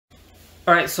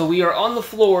Alright, so we are on the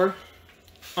floor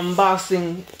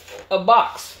unboxing a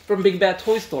box from Big Bad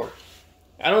Toy Store.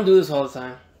 I don't do this all the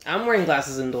time. I'm wearing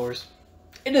glasses indoors.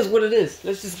 It is what it is.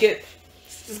 Let's just get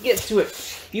to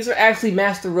it. These are actually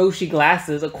Master Roshi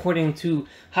glasses according to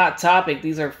Hot Topic.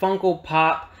 These are Funko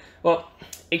Pop. Well,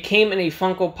 it came in a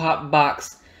Funko Pop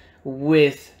box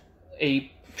with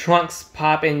a Trunks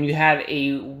Pop, and you had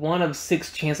a 1 of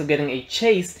 6 chance of getting a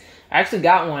Chase. I actually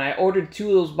got one. I ordered 2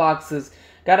 of those boxes,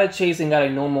 got a Chase and got a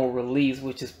normal release,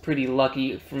 which is pretty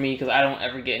lucky for me because I don't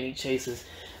ever get any Chases.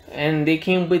 And they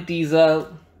came with these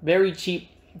very cheap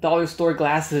dollar store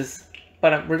glasses,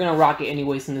 but we're gonna rock it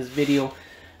anyways in this video.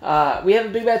 We have a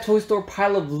Big Bad Toy Store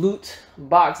pile of loot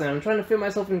box, and I'm trying to fit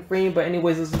myself in frame, but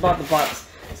anyways, this is about the box.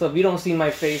 So if you don't see my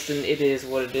face, then it is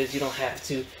what it is. You don't have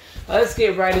to. Let's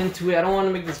get right into it. I don't want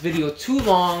to make this video too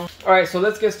long. Alright, so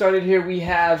let's get started here. We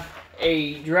have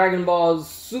a Dragon Ball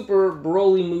Super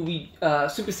Broly movie,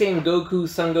 Super Saiyan Goku,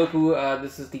 Son Goku.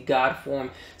 This is the God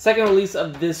form. Second release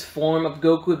of this form of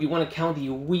Goku. If you want to count the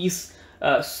Whis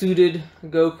suited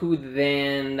Goku,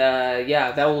 then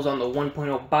yeah, that was on the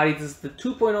 1.0 body. This is the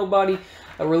 2.0 body,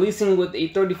 releasing with a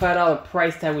 $35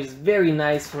 price tag, which is very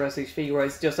nice for SH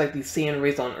Figure-Wise, just like the Saiyan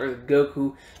Raised on Earth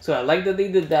Goku. So I like that they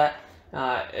did that.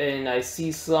 And I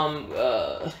see some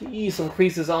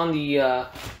creases on the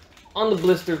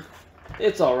blister.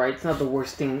 It's alright, it's not the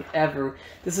worst thing ever.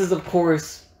 This is of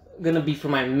course gonna be for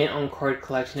my mint on card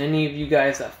collection. Any of you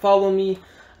guys that follow me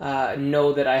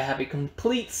know that I have a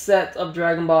complete set of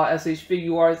Dragon Ball SH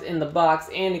Figure-Wise in the box,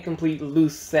 and a complete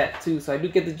loose set too. So I do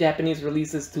get the Japanese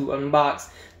releases to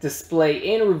unbox,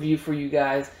 display, and review for you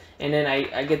guys. And then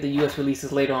I get the US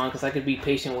releases later on because I could be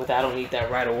patient with that. I don't need that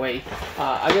right away.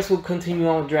 I guess we'll continue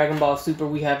on with Dragon Ball Super.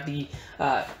 We have the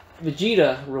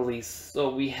Vegeta release.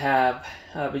 So we have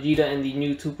Vegeta in the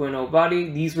new 2.0 body.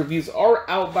 These reviews are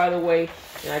out, by the way.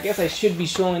 And I guess I should be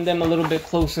showing them a little bit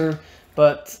closer.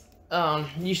 But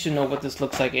you should know what this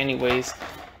looks like anyways.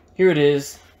 Here it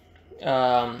is.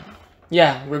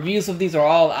 Yeah, reviews of these are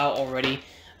all out already.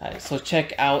 So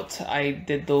check out, I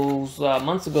did those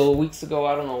months ago, weeks ago,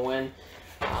 I don't know when,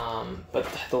 but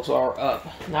those are up.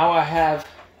 Now I have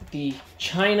the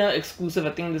China exclusive. I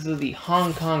think this is the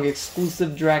Hong Kong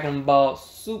exclusive Dragon Ball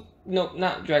Super. No,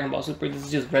 not Dragon Ball Super, this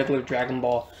is just regular Dragon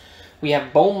Ball. We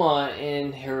have Bulma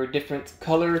in her different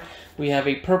color. We have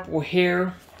a purple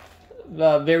hair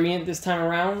variant this time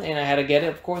around, and I had to get it,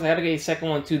 of course. I had to get a second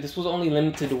one too. This was only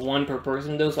limited to 1 per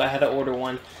person though, so I had to order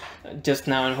one just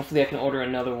now, and hopefully I can order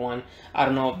another one. I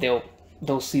don't know if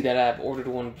they'll see that I've ordered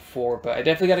one before, but I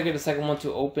definitely got to get a second one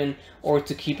to open or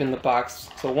to keep in the box.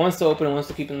 So one's to open and one's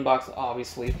to keep in the box,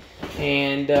 obviously.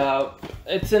 And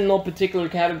it's in no particular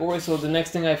category, so the next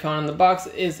thing I found in the box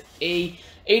is a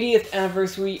 80th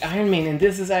anniversary Iron Man, and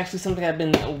this is actually something I've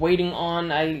been waiting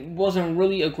on. I wasn't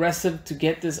really aggressive to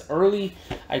get this early.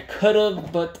 I could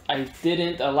have, but I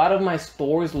didn't. A lot of my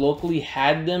stores locally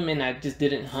had them, and I just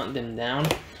didn't hunt them down.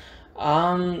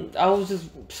 I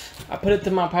put it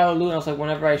to my pile of loot, and I was like,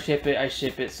 whenever I ship it, I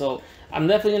ship it. So I'm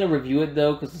definitely gonna review it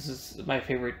though, because this is my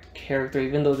favorite character.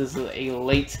 Even though this is a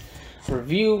late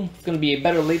review, it's gonna be a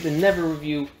better late than never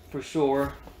review for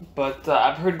sure. But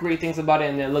I've heard great things about it,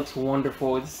 and it looks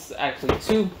wonderful. It's actually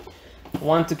 2.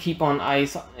 One to keep on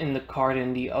ice in the card,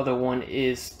 and the other one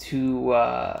is to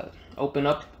open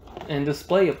up and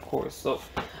display, of course. So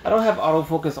I don't have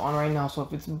autofocus on right now, so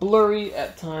if it's blurry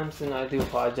at times, then I do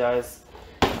apologize.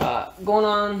 Going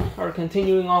on, or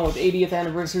continuing on with 80th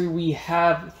anniversary, we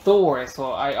have Thor.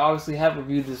 So I obviously have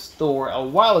reviewed this Thor a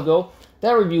while ago.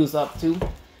 That review is up too.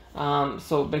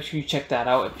 So make sure you check that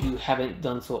out if you haven't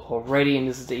done so already. And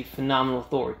this is a phenomenal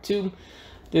Thor 2.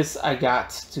 This I got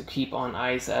to keep on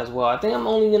ice as well. I think I'm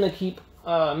only gonna keep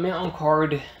mint on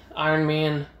card Iron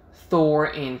Man, Thor,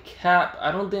 and Cap.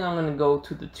 I don't think I'm gonna go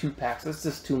to the 2-packs. It's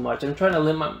just too much. I'm trying to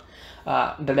limit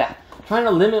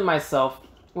myself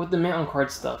with the mint on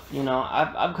card stuff. You know,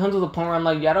 I've come to the point where I'm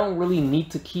like, yeah, I don't really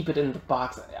need to keep it in the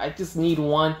box. I just need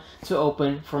one to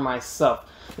open for myself.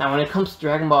 Now, when it comes to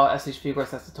Dragon Ball SH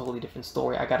Figure-Wise, that's a totally different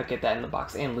story. I gotta get that in the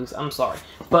box and loose. I'm sorry.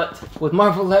 But with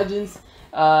Marvel Legends,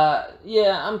 yeah,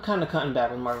 I'm kind of cutting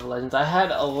back with Marvel Legends. I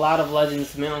had a lot of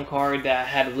Legends mint on card that I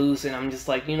had loose, and I'm just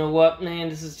like, you know what, man,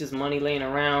 this is just money laying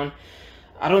around.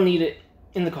 I don't need it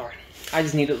in the card. I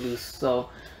just need it loose. So,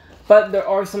 but there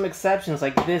are some exceptions,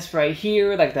 like this right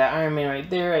here, like that Iron Man right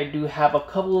there. I do have a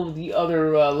couple of the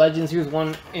other Legends. Here's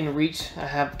one in reach. I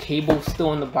have Cable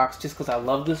still in the box just because I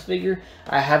love this figure.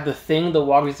 I have the Thing, the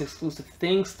Walgreens exclusive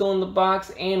Thing, still in the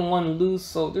box, and one loose.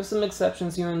 So there's some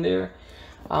exceptions here and there.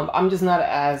 I'm just not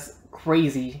as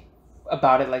crazy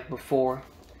about it like before.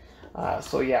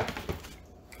 So yeah.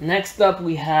 Next up,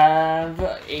 we have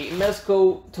a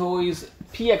Mezco Toys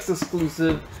PX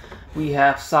exclusive. We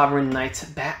have Sovereign Knights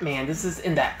Batman. This is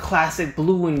in that classic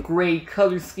blue and gray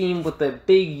color scheme with the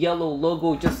big yellow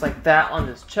logo just like that on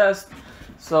his chest.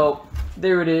 So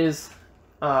there it is.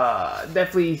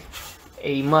 Definitely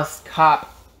a must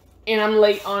cop. And I'm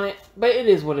late on it, but it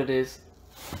is what it is.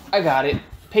 I got it.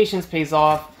 Patience pays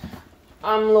off.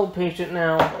 I'm a little patient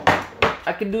now.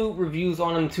 I could do reviews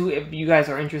on them too. If you guys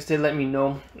are interested, let me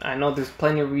know. I know there's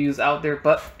plenty of reviews out there,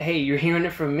 but hey, you're hearing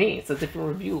it from me. It's a different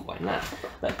review. Why not?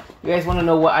 But you guys want to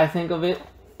know what I think of it?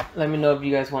 Let me know if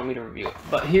you guys want me to review it.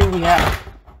 But here we have,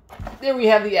 there we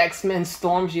have the X-Men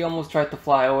Storm. She almost tried to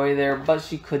fly away there, but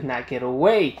she could not get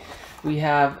away. We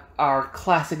have our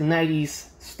classic 90s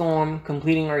Storm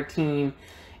completing our team.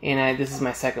 And this is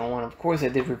my second one. Of course, I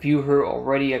did review her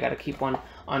already. I got to keep one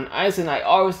on ice. And I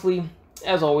obviously,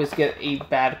 as always, get a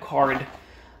bad card.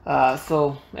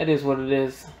 So it is what it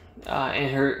is.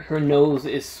 And her nose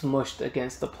is smushed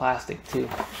against the plastic too.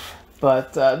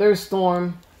 But there's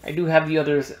Storm. I do have the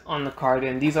others on the card.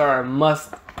 And these are a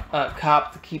must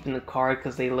cop to keep in the card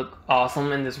because they look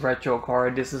awesome in this retro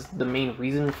card. This is the main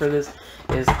reason for this,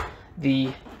 is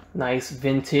the nice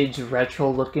vintage retro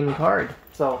looking card.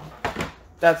 So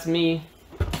that's me.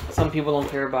 Some people don't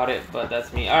care about it, but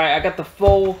that's me. Alright, I got the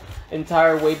full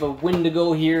entire wave of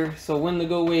Wendigo here. So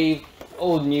Wendigo wave,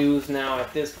 old news now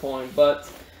at this point,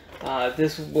 but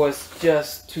this was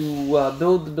just to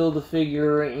build a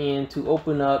figure and to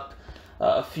open up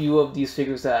a few of these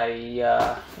figures that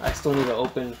I still need to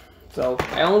open. So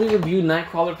I only reviewed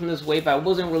Nightcrawler from this wave. I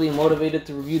wasn't really motivated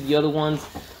to review the other ones.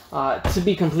 To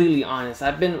be completely honest,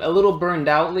 I've been a little burned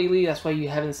out lately. That's why you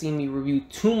haven't seen me review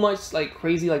too much like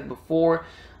crazy like before.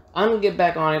 I'm gonna get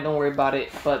back on it, don't worry about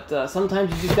it. But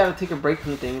sometimes you just gotta take a break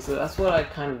from things. So that's what I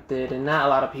kind of did, and not a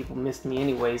lot of people missed me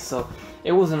anyway, so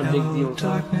it wasn't a big deal. So,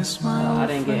 I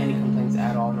didn't get any complaints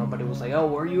at all. Nobody was like, "Oh,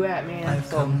 where you at, man?"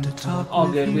 So all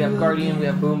good. We have Guardian, we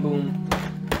have Boom Boom,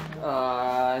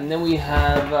 and then we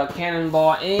have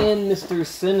Cannonball and Mr.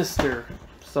 Sinister.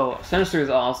 So Sinister is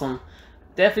awesome.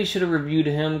 Definitely should have reviewed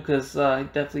him because he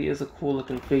definitely is a cool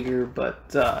looking figure. But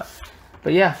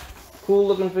yeah, cool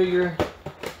looking figure.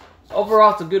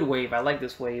 Overall, it's a good wave. I like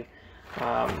this wave.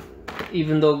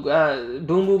 Even though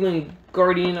Boom Boom and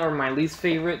Guardian are my least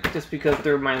favorite, just because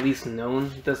they're my least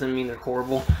known, doesn't mean they're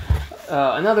horrible.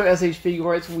 Another SH figure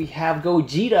arts, we have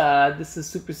Gogeta. This is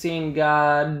Super Saiyan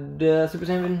God, Super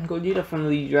Saiyan Gogeta from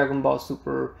the Dragon Ball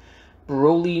Super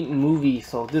Broly movie.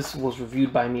 So this was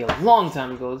reviewed by me a long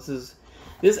time ago.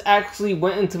 This actually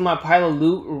went into my pile of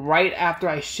loot right after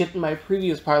I shipped my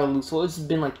previous pile of loot. So it's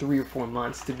been like 3 or 4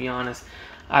 months, to be honest.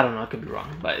 I don't know, I could be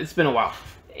wrong, but it's been a while.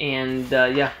 And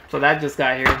yeah, so that just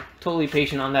got here. Totally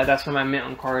patient on that. That's from my mint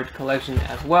on card collection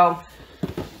as well.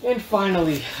 And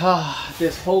finally,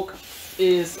 this Hulk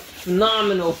is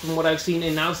phenomenal from what I've seen,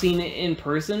 and now seeing it in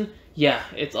person. Yeah,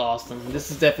 it's awesome. This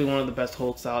is definitely one of the best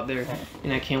Hulks out there,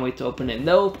 and I can't wait to open it.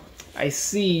 Though I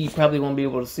see, you probably won't be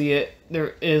able to see it.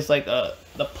 There is like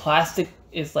the plastic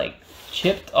is like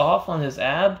chipped off on his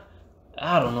ab.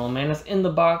 I don't know, man. It's in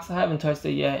the box. I haven't touched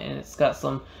it yet, and it's got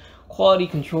some quality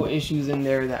control issues in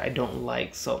there that I don't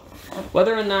like. So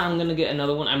whether or not I'm gonna get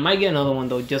another one, I might get another one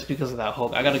though, just because of that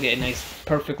Hulk. I gotta get a nice,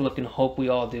 perfect looking Hulk. We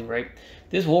all do, right?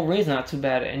 This Wolverine's not too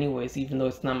bad anyways, even though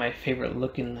it's not my favorite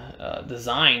looking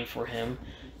design for him.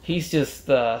 He's just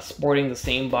sporting the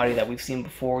same body that we've seen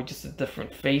before, just a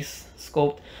different face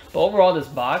sculpt. But overall, this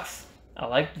box, I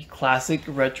like the classic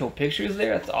retro pictures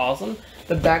there. That's awesome.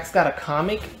 The back's got a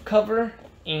comic cover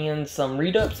and some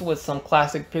read-ups with some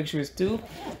classic pictures too.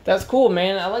 That's cool,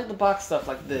 man. I like the box stuff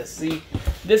like this. See,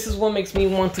 this is what makes me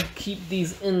want to keep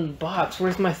these in the box.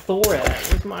 Where's my Thor at?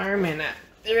 Where's my Iron Man at?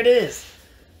 There it is.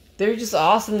 They're just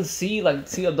awesome to see. Like,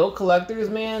 see adult collectors,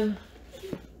 man.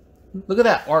 Look at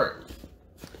that art.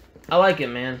 I like it,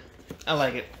 man. I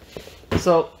like it.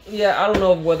 So yeah, I don't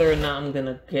know whether or not I'm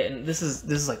gonna get. This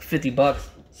is like 50 bucks.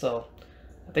 So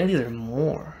I think these are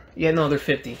more. Yeah, no, they're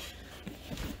 50.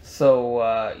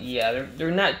 So yeah, they're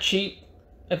not cheap.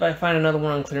 If I find another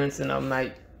one on clearance, then I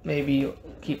might maybe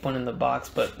keep one in the box.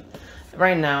 But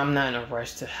right now, I'm not in a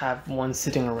rush to have one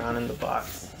sitting around in the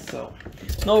box. So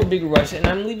no big rush, and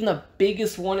I'm leaving the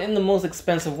biggest one and the most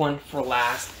expensive one for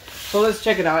last. So let's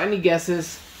check it out. Any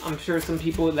guesses? I'm sure some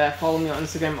people that follow me on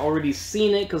Instagram already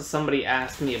seen it because somebody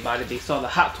asked me about it. They saw the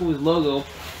Hot Toys logo.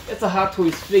 It's a Hot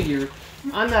Toys figure.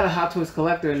 I'm not a Hot Toys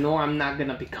collector, nor I'm not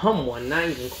gonna become one. Not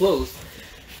even close.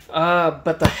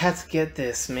 But I had to get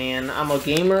this, man. I'm a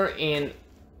gamer, and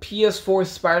PS4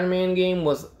 Spider-Man game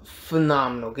was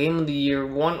phenomenal. Game of the Year.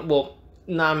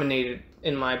 Nominated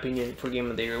in my opinion, for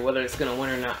Game of the Year. Whether it's gonna win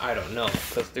or not, I don't know,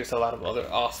 because there's a lot of other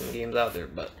awesome games out there,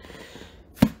 but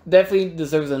definitely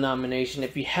deserves a nomination.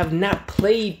 If you have not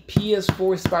played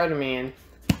PS4 Spider-Man,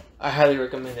 I highly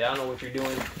recommend it. I don't know what you're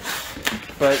doing,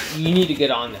 but you need to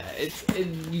get on that.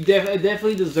 It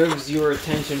definitely deserves your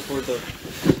attention for the,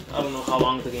 I don't know how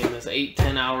long the game is,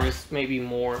 8-10 hours, maybe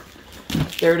more.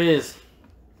 There it is,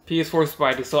 PS4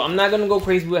 Spidey. So I'm not gonna go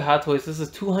crazy with Hot Toys. This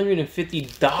is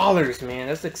 $250, man.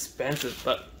 That's expensive,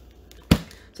 but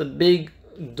it's a big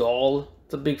doll.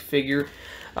 It's a big figure.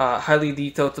 Highly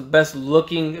detailed. It's the best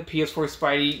looking PS4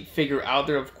 Spidey figure out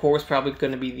there. Of course, probably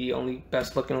going to be the only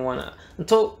best looking one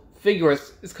until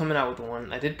Figures is coming out with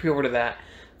one. I did pre-order that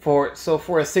for a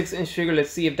 6-inch figure. Let's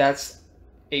see if that's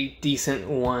a decent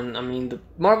one. I mean, the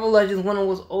Marvel Legends one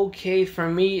was okay for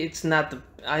me. It's not the,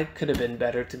 I could have been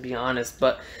better, to be honest,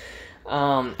 but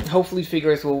hopefully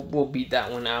Figures will beat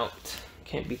that one out.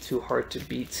 Can't be too hard to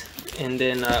beat. And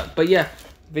then but yeah,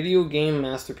 video game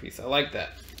masterpiece. I like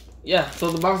that. Yeah, so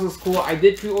the box looks cool. I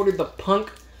did pre-order the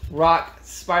Punk Rock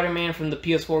Spider-Man from the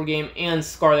PS4 game and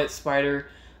Scarlet Spider,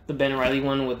 the Ben Reilly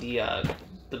one with the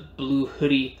blue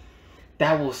hoodie.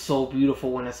 That was so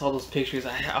beautiful. When I saw those pictures,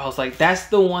 I was like, that's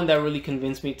the one that really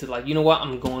convinced me to, like, you know what,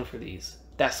 I'm going for these.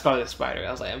 That's Scarlet Spider.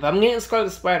 I was like, if I'm getting Scarlet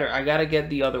Spider, I gotta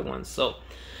get the other one. So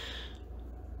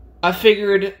I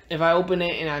figured if I open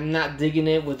it and I'm not digging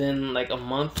it within like a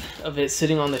month of it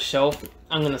sitting on the shelf,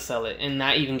 I'm gonna sell it and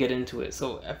not even get into it.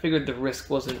 So I figured the risk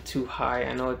wasn't too high.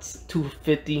 I know it's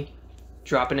 $250,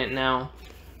 dropping it now,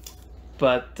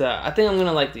 but I think I'm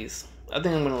gonna like these.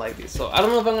 So I don't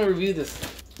know if I'm gonna review this.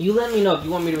 You let me know if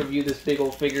you want me to review this big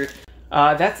old figure.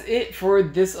 That's it for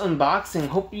this unboxing.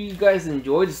 Hope you guys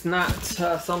enjoyed. It's not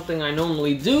something I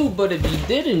normally do, but if you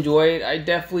did enjoy it, I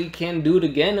definitely can do it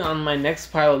again on my next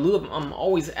pile of loot. I'm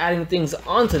always adding things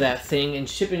onto that thing and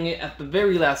shipping it at the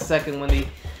very last second when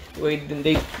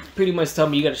they pretty much tell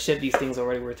me you gotta ship these things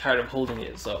already. We're tired of holding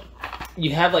it. So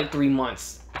you have like 3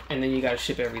 months and then you gotta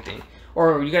ship everything.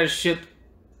 Or you gotta ship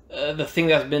the thing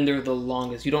that's been there the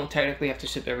longest. You don't technically have to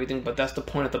ship everything, but that's the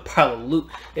point of the pile of loot,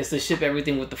 is to ship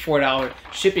everything with the $4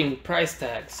 shipping price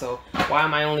tag. So why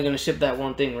am I only going to ship that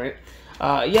one thing, right?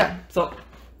 Yeah, so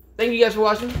thank you guys for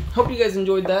watching. Hope you guys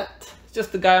enjoyed that. It's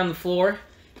just the guy on the floor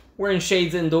wearing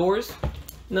shades indoors.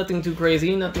 Nothing too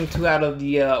crazy, nothing too out of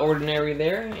the ordinary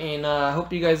there. And I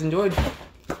hope you guys enjoyed.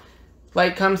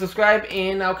 Like, comment, subscribe,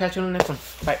 and I'll catch you on the next one.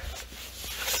 Bye.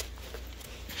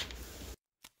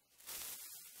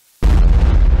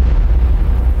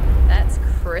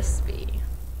 Crispy.